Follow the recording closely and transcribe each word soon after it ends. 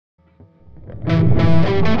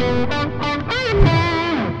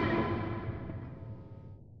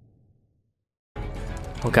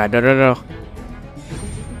Oh god, no, no, no.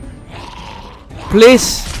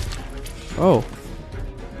 Please! Oh.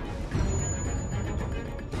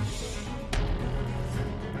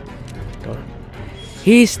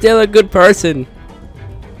 He's still a good person.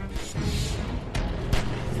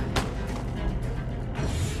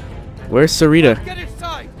 Where's Sarita? Get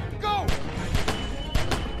inside! Go!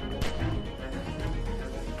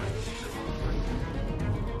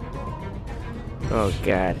 Oh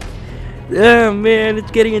god. Oh man, it's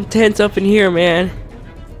getting intense up in here, man.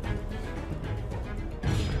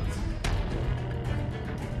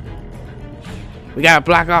 We gotta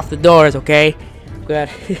block off the doors, okay?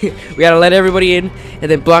 We gotta let everybody in and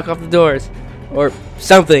then block off the doors. Or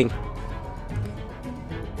something.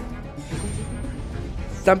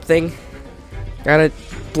 Something. Gotta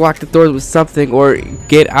block the doors with something or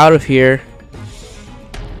get out of here.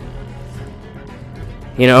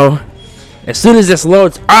 You know? As soon as this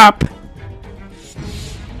loads up.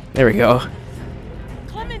 There we go.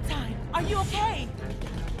 Clementine, are you okay?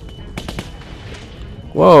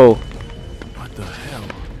 Whoa. What the hell?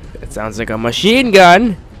 That sounds like a machine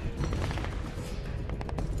gun.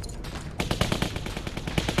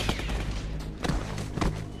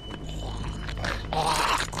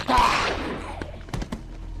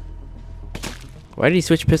 Why did he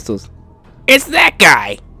switch pistols? It's that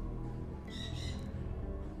guy!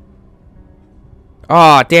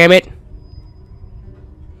 Aw, damn it.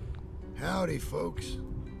 Howdy, folks.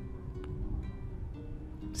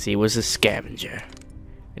 See, it was a scavenger.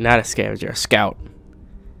 Not a scavenger, a scout.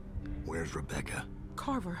 Where's Rebecca?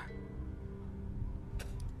 Carver.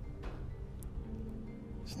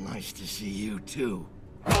 It's nice to see you, too.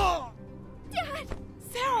 Dad!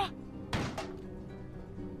 Sarah!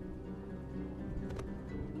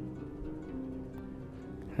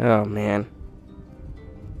 Oh, man.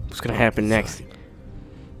 What's gonna happen next?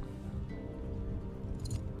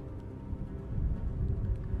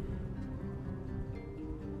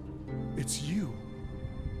 It's you.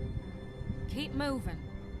 Keep moving.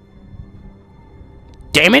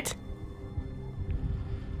 Damn it!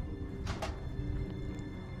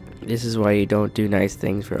 This is why you don't do nice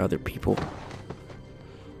things for other people.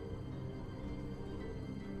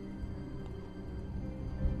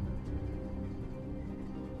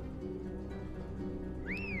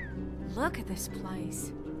 Look at this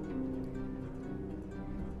place.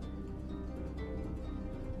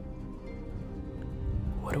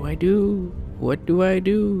 What do I do? What do I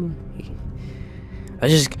do? I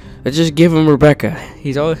just give him Rebecca.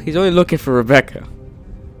 He's only looking for Rebecca.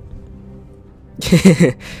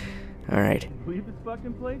 All right. Leave this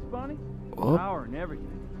fucking place, Bonnie? Oh. Power and everything.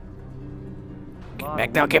 Get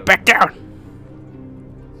back down. Get back down.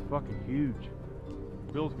 It's fucking huge.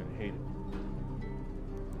 Bill's gonna hate it.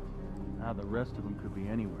 Now the rest of them could be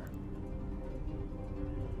anywhere.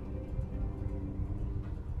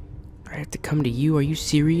 I have to come to you. Are you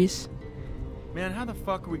serious? Man, how the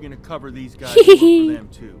fuck are we gonna cover these guys and look for them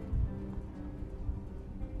too?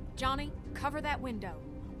 Johnny, cover that window.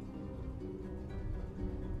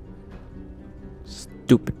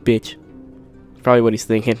 Stupid bitch. Probably what he's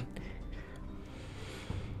thinking.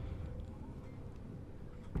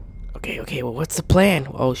 Okay, well, what's the plan?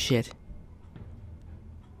 Oh, shit.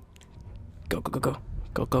 Go, go, go, go.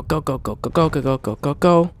 Go, go, go, go, go, go, go, go, go, go,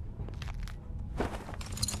 go.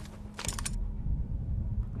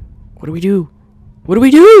 What do we do? What do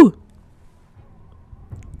we do?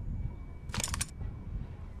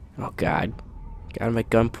 Oh, God. Got him at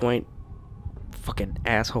gunpoint. Fucking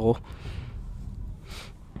asshole.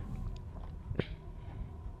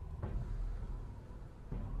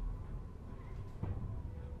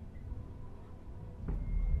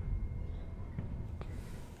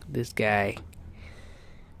 This guy.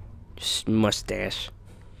 Just mustache.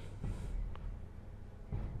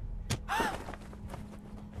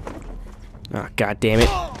 Oh, God damn it.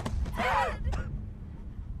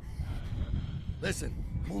 Listen,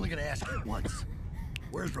 I'm only gonna ask you once.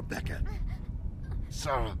 Where's Rebecca?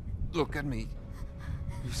 Sarah, look at me.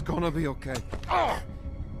 It's gonna be okay. Ah!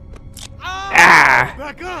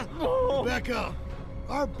 Rebecca! Rebecca!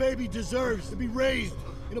 Our baby deserves to be raised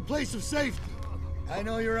in a place of safety. I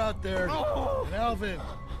know you're out there. And Alvin,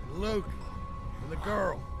 and Luke, and the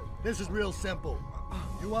girl. This is real simple.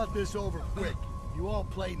 You want this over quick. You all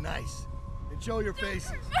play nice. And show your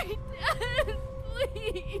faces. My dad,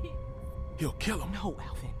 please. He'll kill him. No,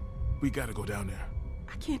 Alvin. We gotta go down there.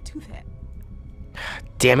 I can't do that.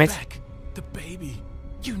 Damn it. Back, the baby.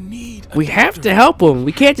 You need a We have doctor. to help him.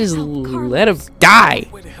 We can't just let him die. The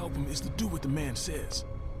way to help him is to do what the man says.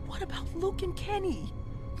 What about Luke and Kenny?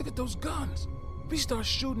 Look at those guns. If we start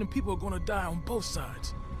shooting and people are gonna die on both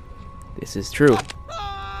sides. This is true.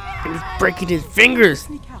 Ah! And he's breaking his fingers.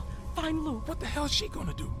 Sneak out. Find Luke. What the hell's she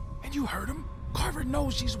gonna do? And you heard him. Carver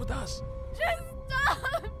knows she's with us. Just stop!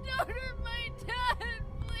 Don't hurt my dad,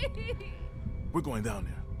 please! We're going down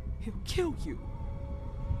there. He'll kill you.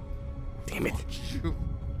 Damn it.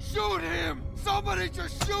 Shoot him! Somebody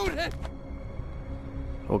just shoot him!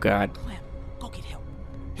 Oh God. Clem, go get help.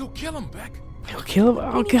 He'll kill him, Beck. He'll kill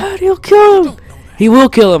him. Oh God, he'll kill him. He will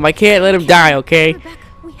kill him. I can't let him die, okay? Rebecca,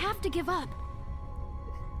 we have to give up.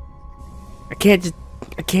 I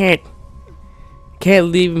can't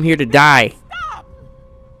leave him here to die. Stop!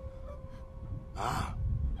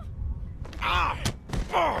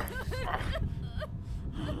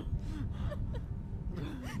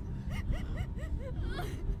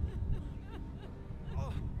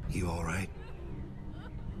 You all right?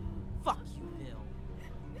 Fuck you,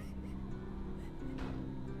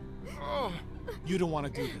 Bill. You don't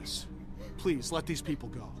want to do this. Please, let these people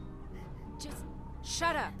go. Just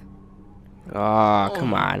shut up. Oh,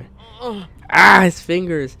 come on. Ah, his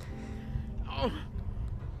fingers. Clem,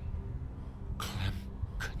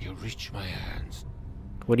 can you reach my hands?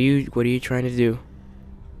 What are you trying to do?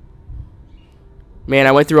 Man,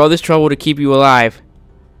 I went through all this trouble to keep you alive.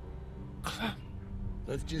 Clem.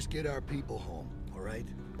 Let's just get our people home, all right?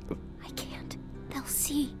 I can't. They'll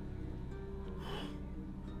see.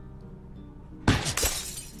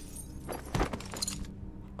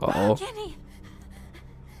 Uh-oh. Kenny!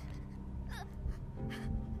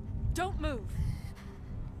 Don't move.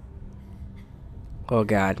 Oh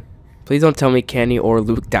God. Please don't tell me Kenny or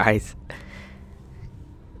Luke dies.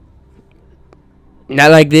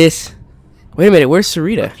 Not like this. Wait a minute, where's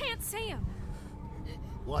Sarita? Can't see him.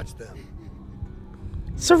 Watch them.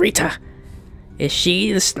 Sarita! Is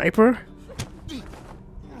she the sniper?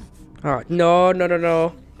 Oh,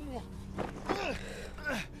 no.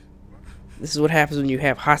 This is what happens when you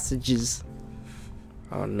have hostages.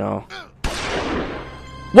 Oh no.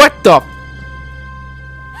 What the?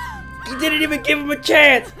 You didn't even give him a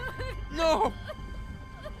chance! No!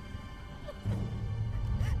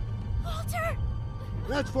 Walter!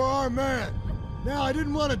 That's for our man. Now, I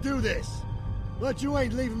didn't want to do this, but you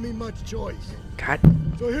ain't leaving me much choice. God.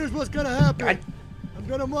 So here's what's gonna happen. God. I'm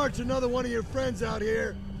gonna march another one of your friends out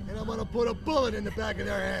here, and I'm gonna put a bullet in the back of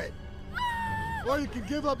their head. Or you can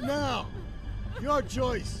give up now. Your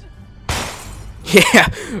choice. Yeah,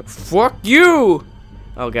 fuck you!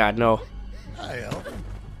 Oh God, no. Hi, Elvin.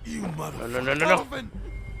 You mother. No. Elvin!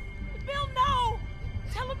 Bill, no!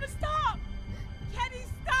 Tell him to stop! Kenny,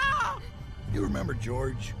 stop! You remember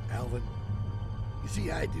George, Alvin? You see,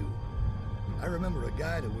 I do. I remember a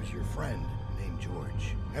guy that was your friend named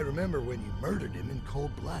George. I remember when you murdered him in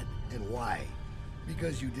cold blood. And why?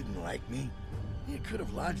 Because you didn't like me? You could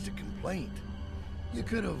have lodged a complaint. You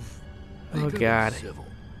could have... Oh, God. Civil.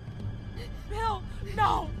 Bill,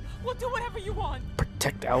 no! We'll do whatever you want.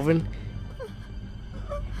 Protect Alvin.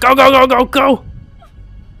 Go!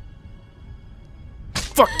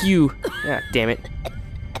 Fuck you. Ah, damn it.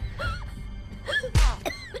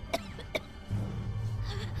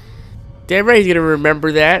 Damn right he's gonna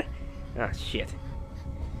remember that. Oh shit.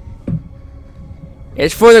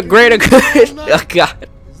 It's for the greater good. Oh God.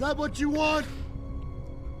 Is that what you want?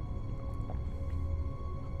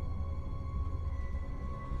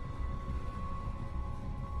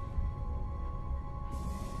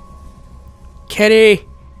 Kenny,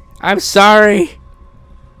 I'm sorry.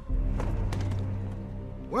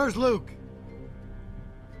 Where's Luke?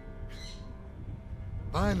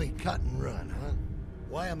 Finally cut and run, huh?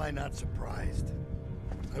 Why am I not surprised?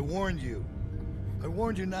 I warned you. I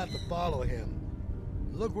warned you not to follow him.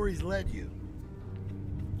 Look where he's led you.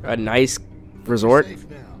 A nice resort. We're safe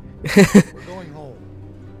now. We're going home.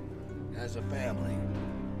 As a family.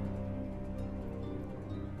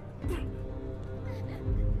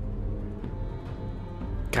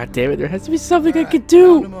 God damn it, there has to be something I All right, could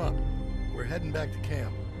do. round 'em up. We're heading back to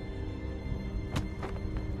camp.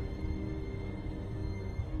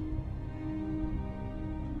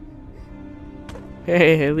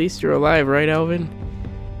 Hey, at least you're alive, right, Alvin?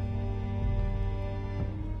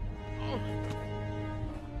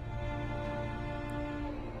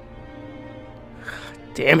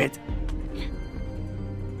 Damn it.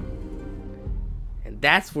 And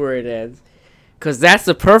that's where it ends. Because that's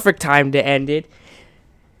the perfect time to end it.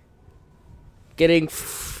 Getting...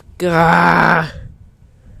 I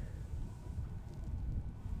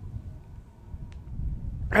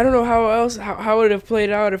don't know how else... How would it have played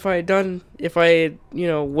out if I had done... If I, you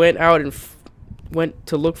know, went out and went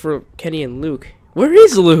to look for Kenny and Luke. Where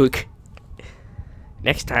is Luke?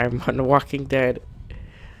 Next time on The Walking Dead.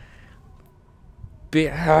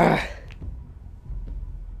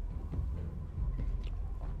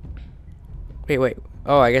 Wait.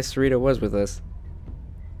 Oh, I guess Rita was with us.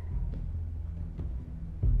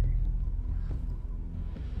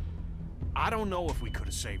 I don't know if we could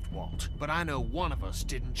have saved Walt, but I know one of us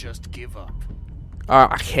didn't just give up.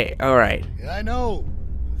 Okay, alright. Yeah, I know.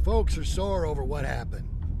 The folks are sore over what happened.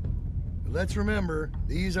 But let's remember,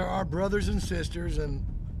 these are our brothers and sisters, and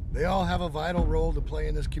they all have a vital role to play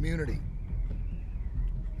in this community.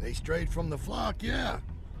 They strayed from the flock, yeah.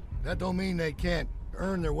 That don't mean they can't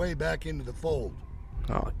earn their way back into the fold.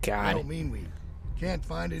 Oh, I God. don't mean we can't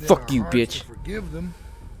find it in Fuck our you, hearts bitch. to forgive them,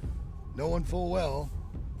 knowing full well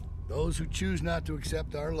those who choose not to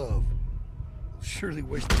accept our love will surely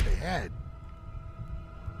wish that they had.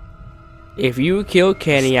 If you kill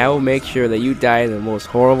Kenny, I will make sure that you die in the most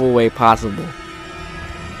horrible way possible.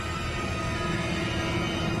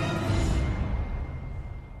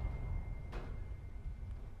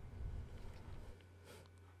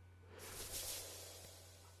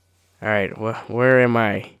 Alright, where am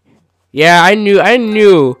I? Yeah, I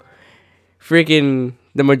knew freaking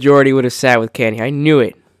the majority would have sat with Kenny. I knew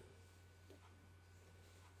it.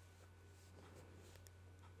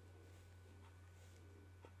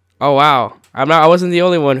 Oh wow. I wasn't the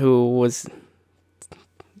only one who was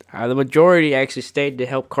the majority actually stayed to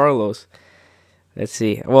help Carlos. Let's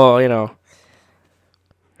see. Well, you know.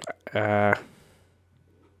 Oh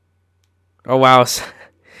wow.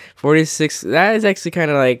 46. That is actually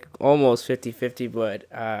kind of like almost 50-50, but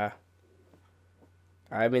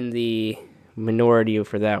I'm in the minority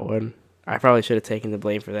for that one. I probably should have taken the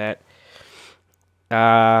blame for that.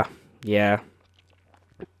 Yeah.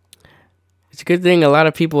 It's a good thing a lot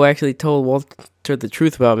of people actually told Walter the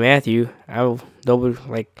truth about Matthew. Nobody,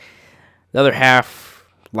 like, the other half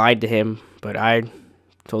lied to him, but I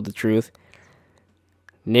told the truth.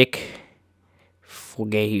 Nick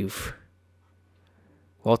forgave.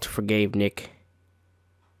 Walter forgave Nick.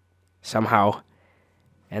 Somehow.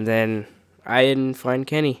 And then I didn't find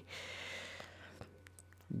Kenny.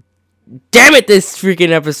 Damn it, this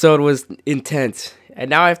freaking episode was intense. And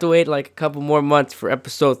now I have to wait like a couple more months for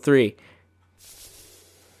episode 3.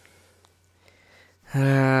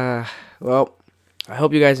 Well, I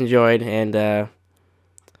hope you guys enjoyed, and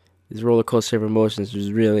this roller coaster of emotions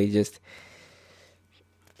was really just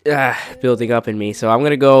building up in me. So I'm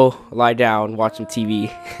gonna go lie down, watch some TV,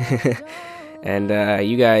 and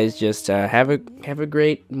you guys just have a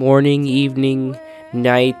great morning, evening,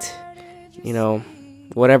 night, you know,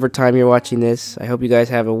 whatever time you're watching this. I hope you guys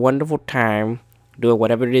have a wonderful time doing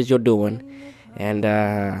whatever it is you're doing, and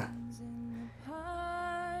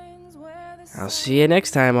I'll see you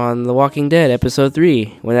next time on The Walking Dead episode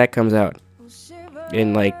 3 when that comes out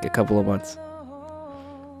in like a couple of months.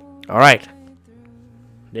 Alright.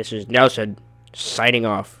 This is Nelson signing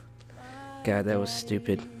off. God, that was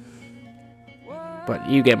stupid. But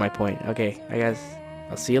you get my point. Okay, I guess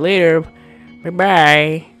I'll see you later.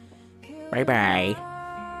 Bye-bye. Bye-bye.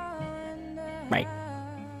 Bye.